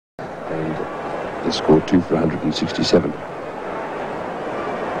and the score 2 for 167.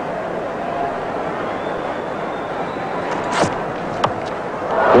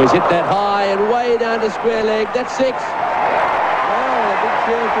 He's hit that high and way down to square leg. That's 6. Well, a big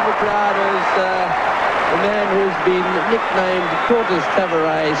cheer from the crowd as the man who's been nicknamed Tortoise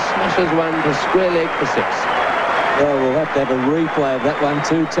Tavare smashes one to square leg for 6. Well, we'll have to have a replay of that one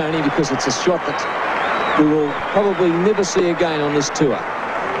too, Tony, because it's a shot that we will probably never see again on this tour.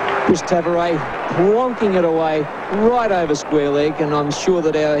 Chris Tavare plonking it away right over square leg, and I'm sure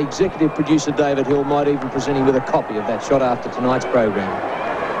that our executive producer David Hill might even present him with a copy of that shot after tonight's program.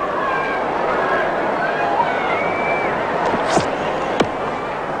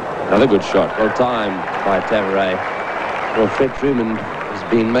 Another good shot, well timed by Tavare. Well, Fred Truman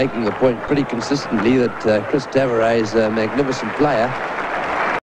has been making the point pretty consistently that Chris Tavare is a magnificent player.